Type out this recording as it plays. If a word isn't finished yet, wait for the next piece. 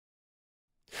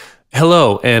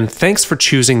Hello, and thanks for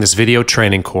choosing this video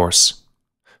training course.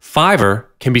 Fiverr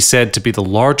can be said to be the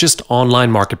largest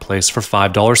online marketplace for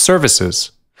 $5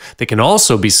 services. They can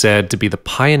also be said to be the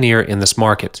pioneer in this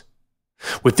market.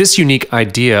 With this unique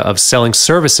idea of selling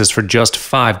services for just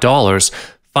 $5,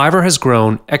 Fiverr has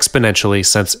grown exponentially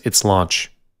since its launch.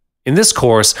 In this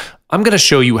course, I'm going to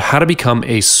show you how to become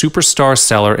a superstar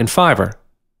seller in Fiverr.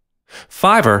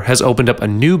 Fiverr has opened up a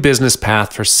new business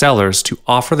path for sellers to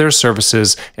offer their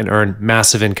services and earn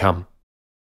massive income.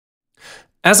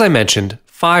 As I mentioned,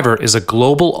 Fiverr is a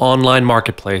global online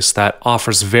marketplace that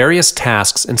offers various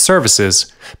tasks and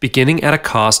services beginning at a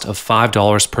cost of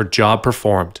 $5 per job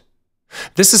performed.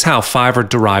 This is how Fiverr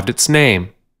derived its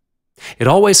name. It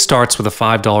always starts with a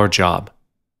 $5 job.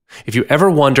 If you ever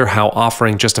wonder how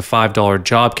offering just a $5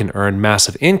 job can earn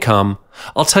massive income,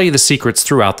 I'll tell you the secrets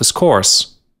throughout this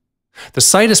course. The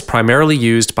site is primarily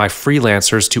used by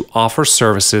freelancers to offer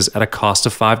services at a cost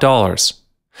of $5.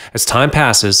 As time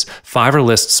passes, Fiverr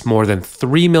lists more than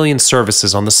 3 million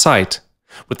services on the site,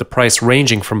 with the price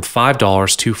ranging from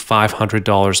 $5 to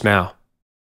 $500 now.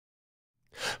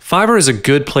 Fiverr is a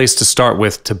good place to start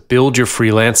with to build your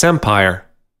freelance empire.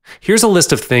 Here's a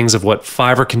list of things of what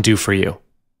Fiverr can do for you.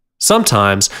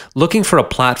 Sometimes, looking for a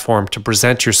platform to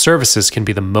present your services can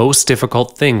be the most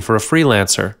difficult thing for a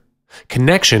freelancer.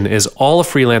 Connection is all a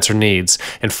freelancer needs,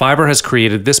 and Fiverr has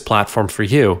created this platform for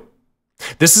you.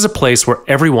 This is a place where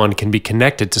everyone can be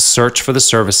connected to search for the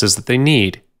services that they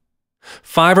need.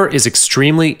 Fiverr is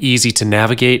extremely easy to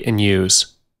navigate and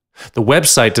use. The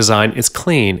website design is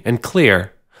clean and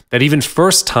clear, that even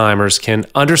first-timers can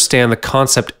understand the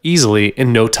concept easily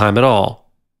in no time at all.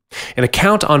 An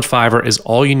account on Fiverr is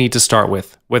all you need to start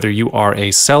with, whether you are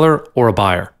a seller or a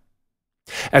buyer.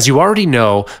 As you already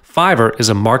know, Fiverr is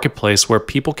a marketplace where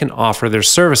people can offer their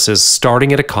services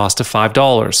starting at a cost of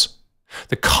 $5.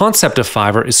 The concept of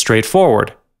Fiverr is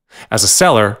straightforward. As a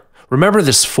seller, remember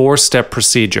this 4-step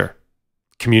procedure.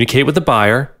 Communicate with the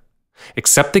buyer,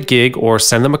 accept the gig or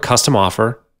send them a custom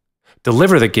offer,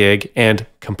 deliver the gig, and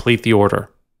complete the order.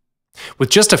 With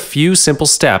just a few simple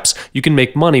steps, you can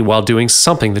make money while doing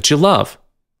something that you love.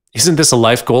 Isn't this a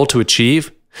life goal to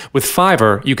achieve? With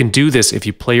Fiverr, you can do this if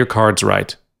you play your cards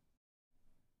right.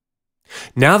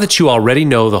 Now that you already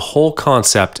know the whole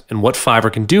concept and what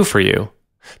Fiverr can do for you,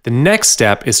 the next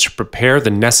step is to prepare the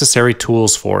necessary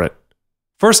tools for it.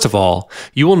 First of all,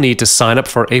 you will need to sign up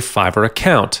for a Fiverr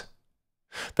account.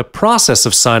 The process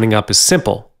of signing up is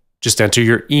simple. Just enter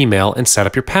your email and set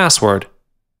up your password.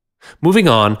 Moving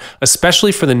on,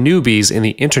 especially for the newbies in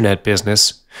the internet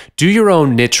business, do your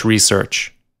own niche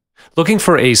research. Looking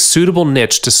for a suitable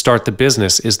niche to start the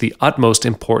business is the utmost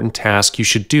important task you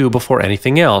should do before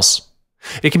anything else.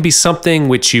 It can be something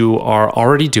which you are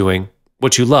already doing,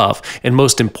 what you love, and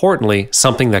most importantly,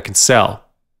 something that can sell.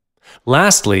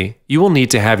 Lastly, you will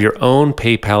need to have your own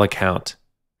PayPal account.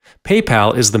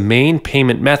 PayPal is the main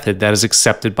payment method that is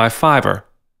accepted by Fiverr.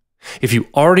 If you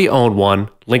already own one,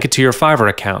 link it to your Fiverr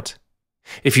account.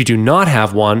 If you do not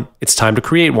have one, it's time to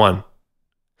create one.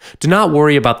 Do not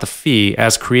worry about the fee,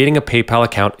 as creating a PayPal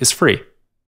account is free.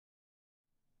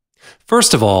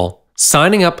 First of all,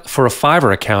 signing up for a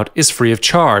Fiverr account is free of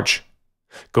charge.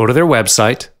 Go to their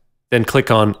website, then click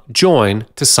on Join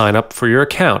to sign up for your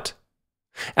account.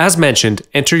 As mentioned,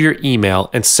 enter your email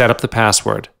and set up the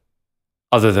password.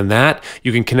 Other than that,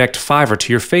 you can connect Fiverr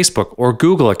to your Facebook or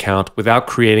Google account without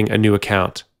creating a new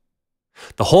account.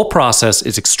 The whole process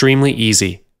is extremely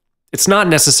easy. It's not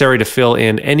necessary to fill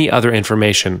in any other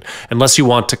information unless you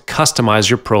want to customize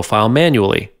your profile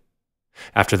manually.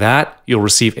 After that, you'll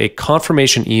receive a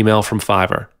confirmation email from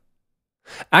Fiverr.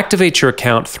 Activate your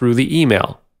account through the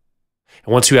email.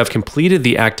 And once you have completed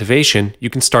the activation, you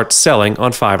can start selling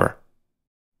on Fiverr.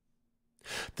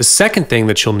 The second thing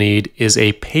that you'll need is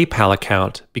a PayPal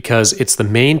account because it's the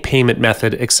main payment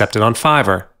method accepted on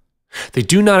Fiverr. They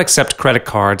do not accept credit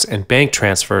cards and bank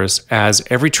transfers, as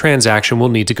every transaction will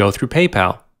need to go through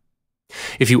PayPal.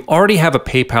 If you already have a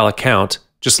PayPal account,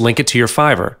 just link it to your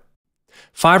Fiverr.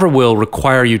 Fiverr will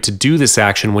require you to do this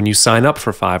action when you sign up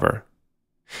for Fiverr.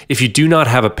 If you do not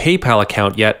have a PayPal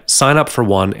account yet, sign up for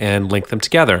one and link them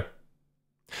together.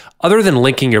 Other than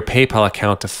linking your PayPal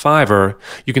account to Fiverr,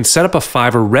 you can set up a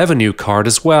Fiverr revenue card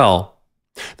as well.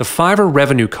 The Fiverr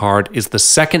revenue card is the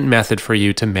second method for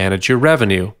you to manage your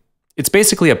revenue. It's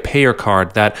basically a payer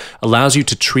card that allows you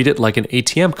to treat it like an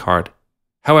ATM card.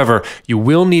 However, you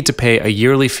will need to pay a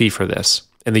yearly fee for this,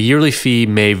 and the yearly fee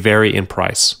may vary in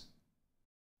price.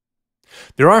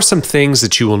 There are some things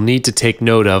that you will need to take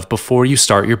note of before you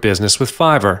start your business with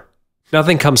Fiverr.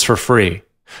 Nothing comes for free.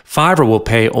 Fiverr will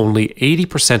pay only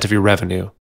 80% of your revenue.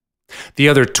 The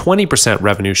other 20%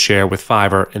 revenue share with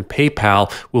Fiverr and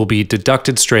PayPal will be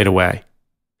deducted straight away.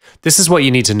 This is what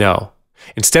you need to know.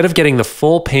 Instead of getting the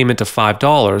full payment of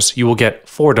 $5, you will get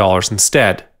 $4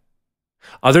 instead.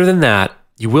 Other than that,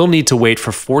 you will need to wait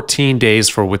for 14 days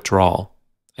for withdrawal.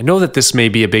 I know that this may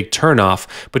be a big turnoff,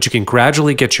 but you can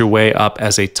gradually get your way up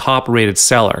as a top-rated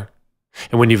seller.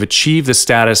 And when you've achieved the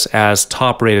status as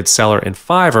top-rated seller in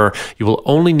Fiverr, you will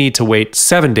only need to wait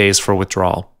 7 days for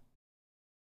withdrawal.